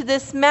say to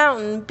this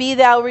mountain, be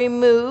thou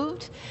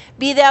removed,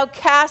 be thou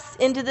cast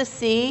into the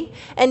sea,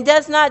 and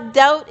does not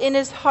doubt in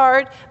his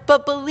heart,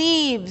 but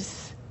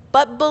believes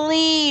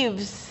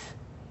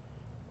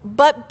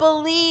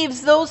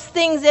those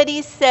things that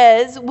he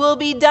says will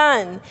be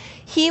done.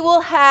 He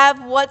will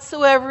have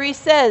whatsoever he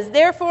says.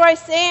 Therefore I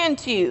say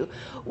unto you,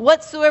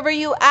 whatsoever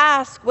you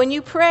ask when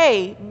you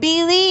pray,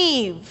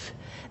 believe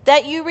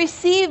that you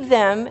receive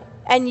them,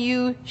 and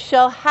you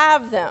shall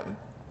have them."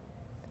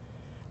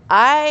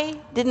 I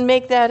didn't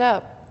make that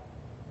up.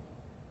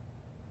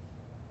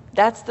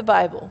 That's the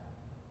Bible.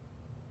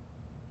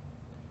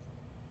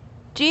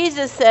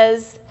 Jesus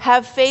says,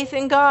 have faith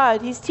in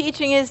God. He's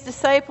teaching his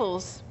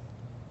disciples.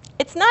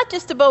 It's not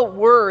just about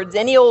words,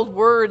 any old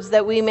words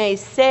that we may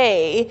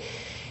say.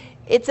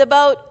 It's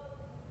about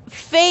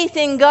faith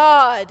in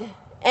God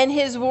and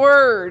his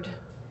word.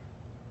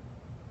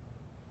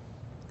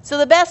 So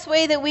the best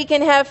way that we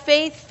can have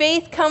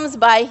faith comes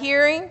by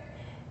hearing,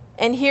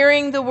 and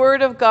hearing the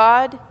word of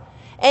God,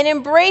 and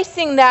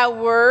embracing that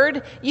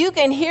word. You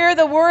can hear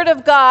the word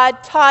of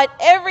God taught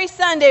every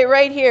Sunday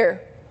right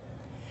here.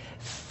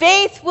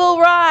 Faith will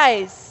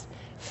rise.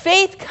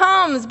 Faith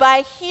comes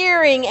by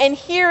hearing, and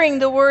hearing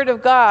the word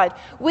of God.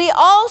 We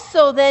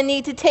also then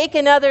need to take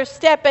another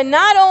step and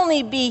not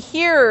only be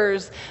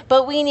hearers,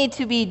 but we need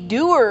to be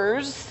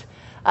doers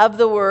of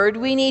the word.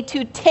 We need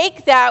to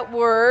take that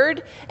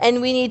word,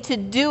 and we need to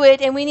do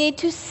it, and we need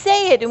to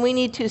say it, and we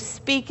need to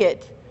speak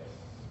it.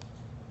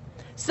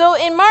 So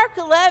in Mark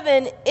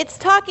 11, it's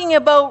talking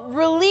about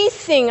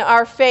releasing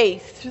our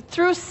faith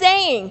through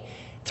saying.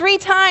 3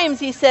 times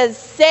he says,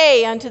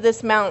 "Say unto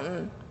this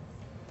mountain."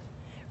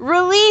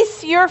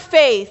 Release your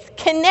faith.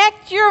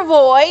 Connect your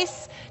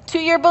voice to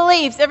your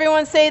beliefs.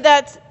 Everyone say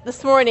that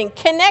this morning.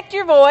 Connect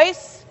your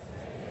voice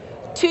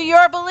to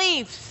your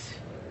beliefs.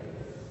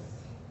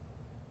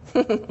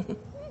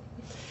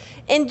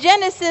 In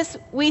Genesis,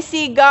 we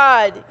see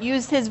God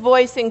use his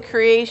voice in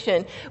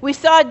creation. We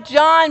saw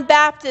John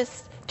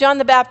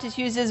the Baptist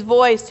use his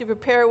voice to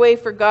prepare a way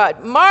for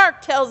God.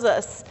 Mark tells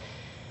us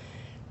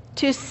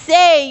to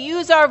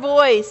use our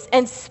voice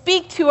and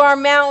speak to our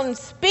mountain,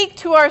 speak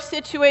to our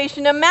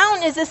situation. A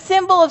mountain is a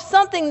symbol of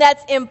something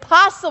that's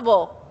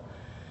impossible,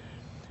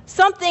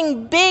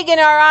 something big in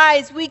our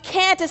eyes we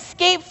can't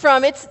escape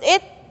from.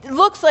 It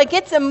looks like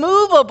it's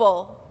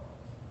immovable.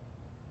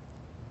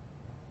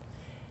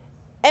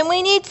 And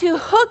we need to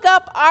hook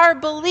up our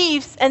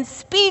beliefs and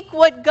speak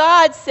what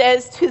God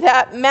says to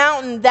that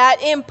mountain, that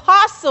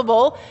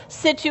impossible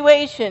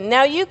situation.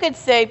 Now you could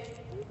say,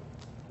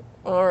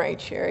 all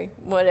right, Sherry,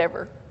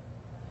 whatever.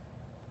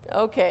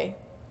 Okay.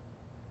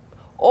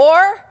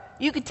 Or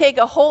you could take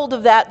a hold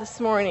of that this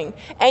morning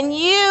and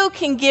you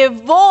can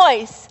give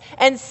voice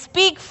and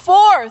speak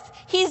forth.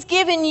 He's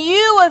given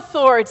you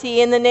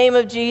authority in the name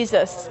of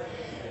Jesus.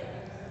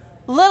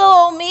 Little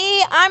old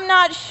me, I'm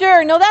not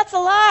sure. No, that's a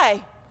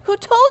lie. Who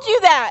told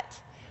you that?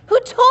 Who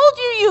told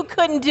you you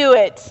couldn't do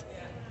it?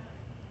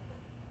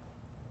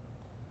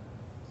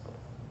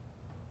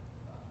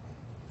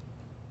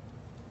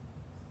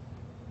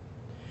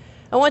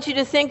 I want you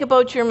to think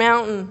about your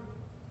mountain.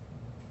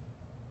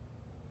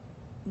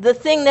 The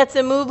thing that's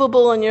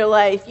immovable in your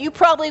life. You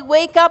probably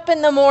wake up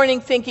in the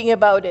morning thinking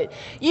about it.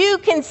 You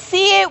can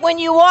see it when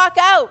you walk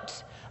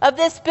out of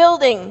this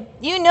building.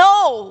 You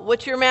know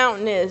what your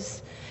mountain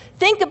is.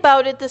 Think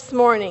about it this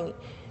morning.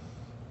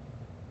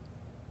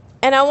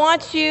 And I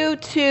want you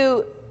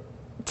to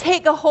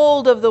take a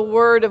hold of the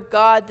Word of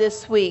God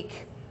this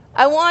week.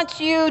 I want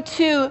you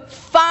to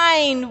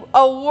find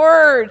a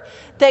word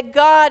that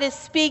God is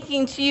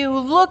speaking to you.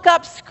 Look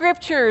up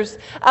scriptures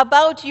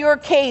about your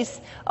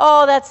case.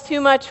 Oh, that's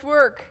too much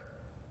work.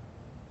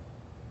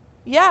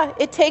 Yeah,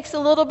 it takes a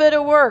little bit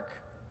of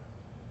work.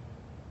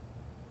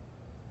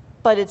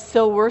 But it's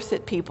so worth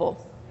it,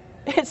 people.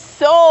 It's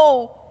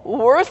so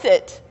worth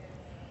it.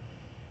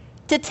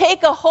 To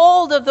take a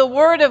hold of the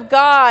Word of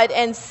God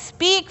and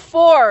speak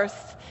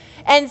forth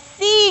and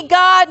see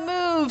God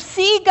move,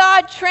 see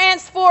God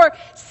transform,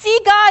 see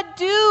God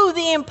do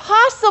the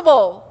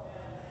impossible.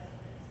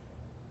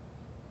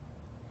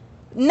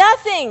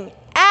 Nothing,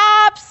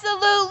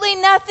 absolutely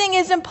nothing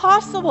is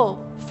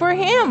impossible for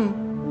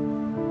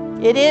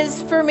Him. It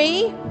is for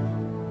me,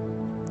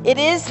 it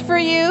is for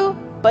you,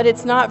 but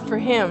it's not for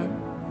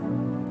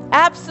Him.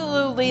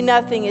 Absolutely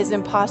nothing is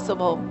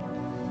impossible.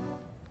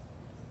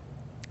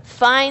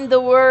 Find the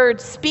Word.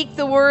 Speak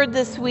the Word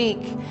this week.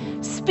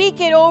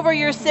 Speak it over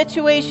your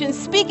situation.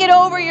 Speak it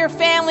over your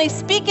family.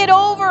 Speak it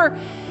over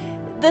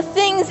the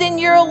things in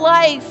your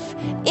life.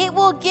 It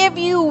will give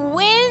you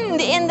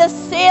wind in the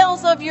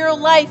sails of your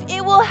life.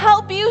 It will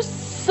help you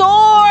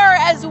soar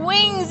as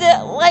wings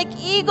like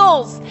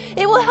eagles.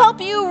 It will help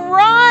you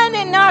run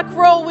and not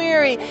grow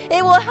weary.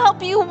 It will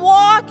help you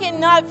walk and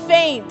not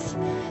faint.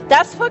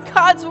 That's what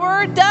God's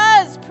Word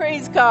does,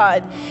 praise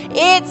God.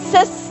 It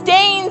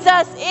sustains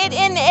us. It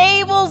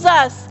enables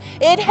us.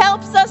 It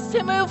helps us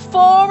to move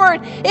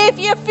forward. If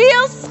you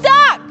feel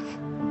stuck,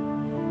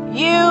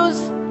 use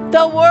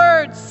the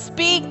Word.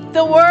 Speak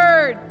the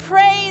Word.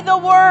 Pray the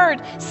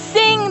Word.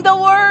 Sing the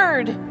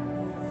Word.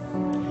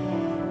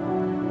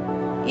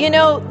 You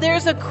know,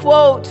 there's a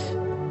quote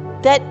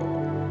that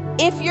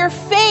if your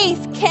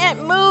faith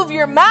can't move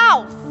your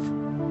mouth,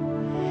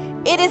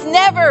 it is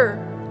never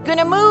going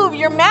to move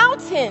your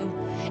mountain.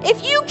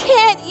 If you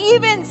can't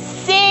even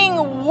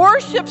sing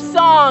worship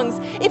songs,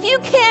 if you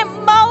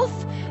can't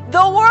mouth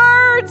the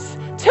words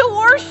to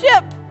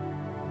worship,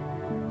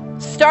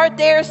 start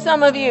there,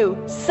 some of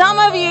you. Some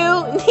of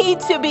you need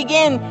to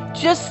begin,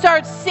 just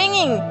start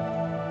singing.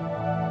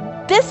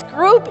 This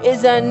group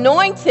is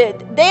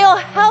anointed. They'll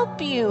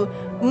help you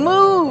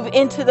move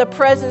into the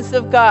presence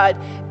of God.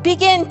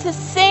 Begin to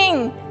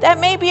sing. That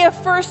may be a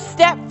first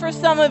step for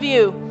some of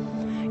you.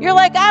 You're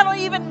like, I don't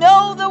even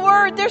know the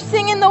word. They're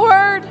singing the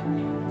word.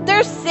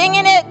 They're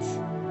singing it.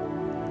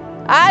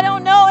 I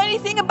don't know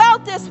anything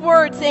about this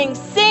word thing.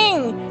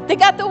 Sing. They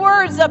got the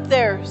words up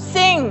there.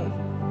 Sing.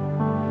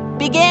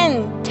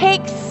 Begin.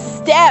 Take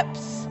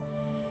steps.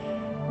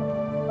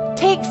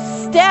 Take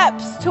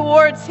steps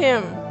towards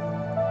Him.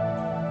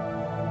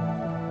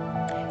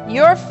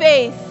 Your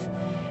faith,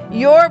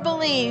 your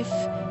belief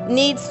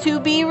needs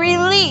to be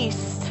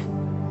released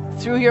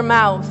through your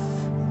mouth.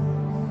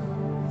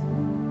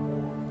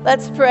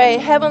 Let's pray.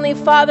 Heavenly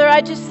Father, I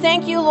just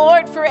thank you,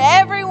 Lord, for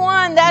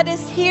everyone that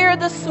is here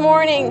this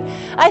morning.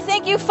 I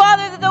thank you,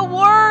 Father, that the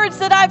words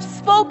that I've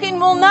spoken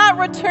will not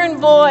return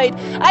void.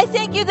 I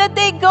thank you that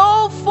they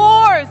go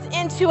forth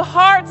into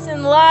hearts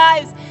and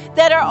lives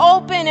that are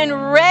open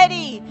and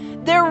ready.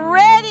 They're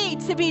ready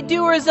to be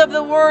doers of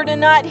the word and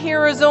not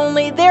hearers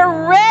only. They're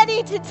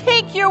ready to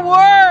take your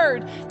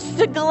word,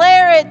 to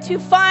declare it, to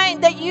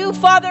find that you,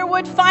 Father,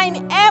 would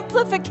find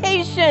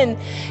amplification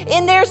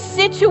in their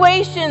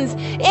situations,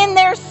 in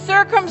their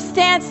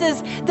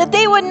circumstances, that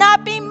they would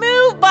not be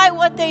moved by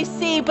what they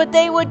see, but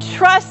they would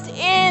trust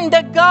in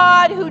the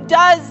God who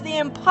does the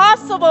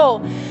impossible,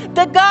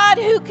 the God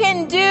who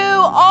can do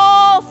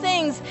all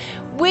things.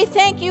 We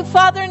thank you,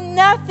 Father,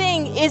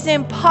 nothing is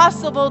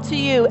impossible to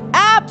you.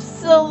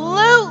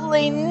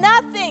 Absolutely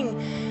nothing.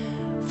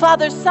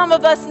 Father, some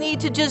of us need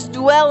to just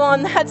dwell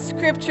on that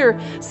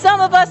scripture. Some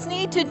of us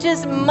need to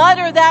just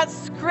mutter that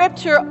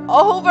scripture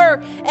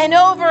over and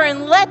over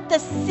and let the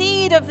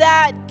seed of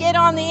that get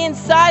on the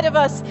inside of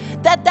us,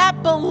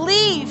 that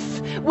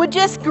belief would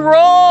just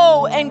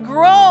grow and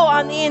grow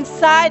on the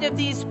inside of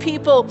these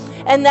people,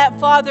 and that,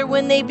 Father,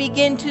 when they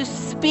begin to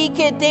speak speak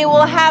it, they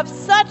will have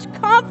such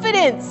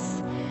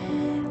confidence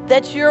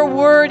that your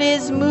word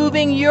is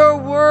moving, your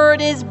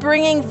word is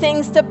bringing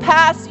things to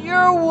pass,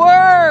 your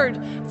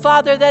word,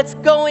 Father, that's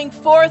going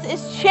forth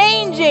is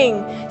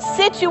changing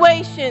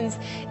situations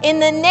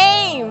in the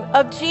name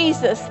of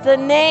Jesus, the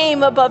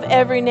name above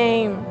every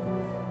name.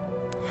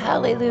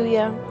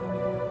 Hallelujah.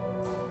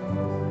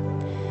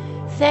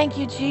 Thank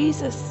you,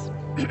 Jesus.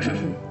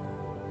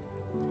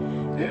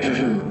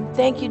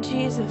 Thank you,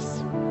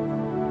 Jesus.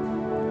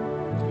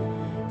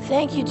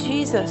 Thank you,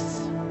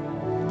 Jesus.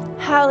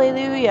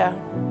 Hallelujah.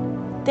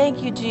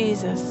 Thank you,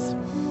 Jesus.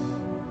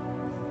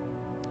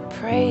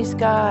 Praise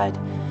God.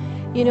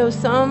 You know,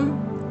 some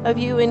of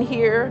you in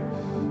here,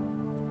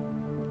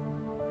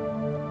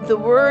 the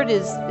word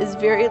is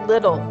very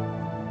little.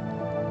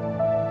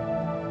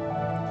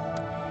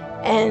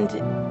 And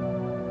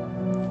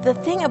the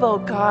thing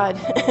about God,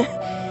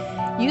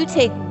 you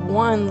take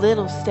one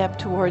little step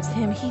towards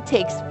him, he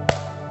takes,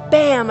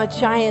 bam, a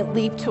giant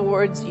leap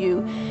towards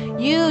you.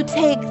 You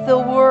take the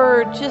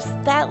word, just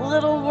that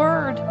little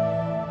word.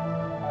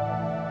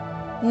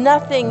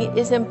 Nothing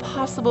is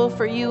impossible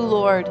for you,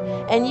 Lord.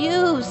 And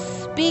you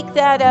speak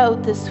that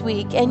out this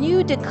week, and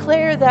you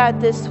declare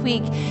that this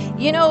week.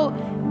 You know,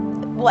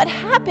 what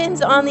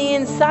happens on the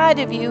inside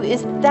of you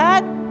is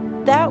that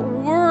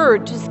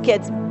word just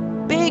gets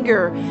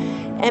bigger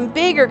and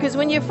bigger, because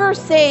when you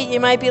first say it, you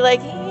might be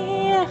like,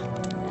 yeah,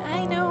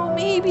 I know,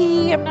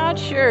 maybe, I'm not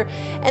sure.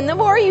 And the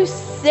more you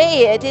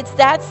say it, it's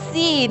that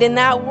seed, and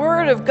that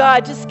word of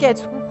God just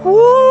gets,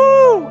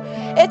 whoo,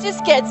 it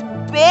just gets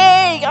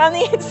big on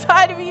the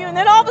inside of you. And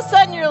then all of a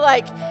sudden you're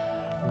like,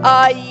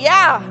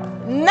 yeah,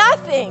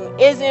 nothing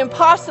is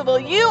impossible.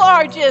 You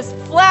are just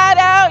flat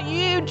out,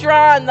 you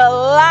drawing the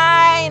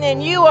line,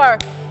 and you are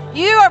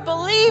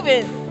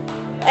believing.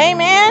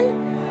 Amen.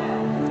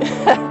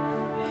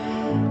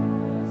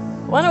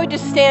 Why don't we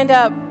just stand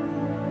up?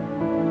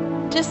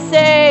 Just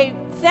say,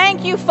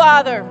 thank you,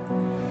 Father.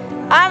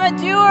 I'm a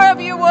doer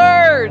of your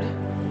word.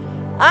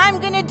 I'm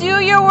going to do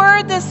your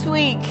word this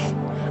week.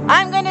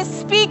 I'm going to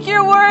speak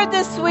your word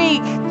this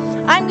week.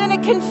 I'm going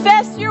to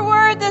confess your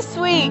word this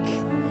week.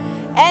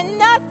 And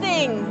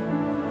nothing,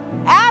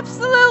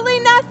 absolutely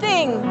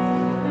nothing,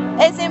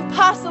 is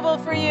impossible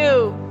for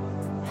you.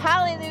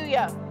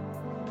 Hallelujah.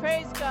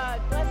 Praise God.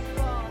 Bless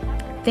you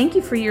all. Thank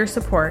you for your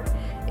support.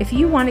 If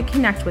you want to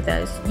connect with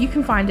us, you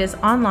can find us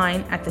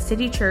online at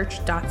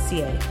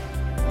thecitychurch.ca.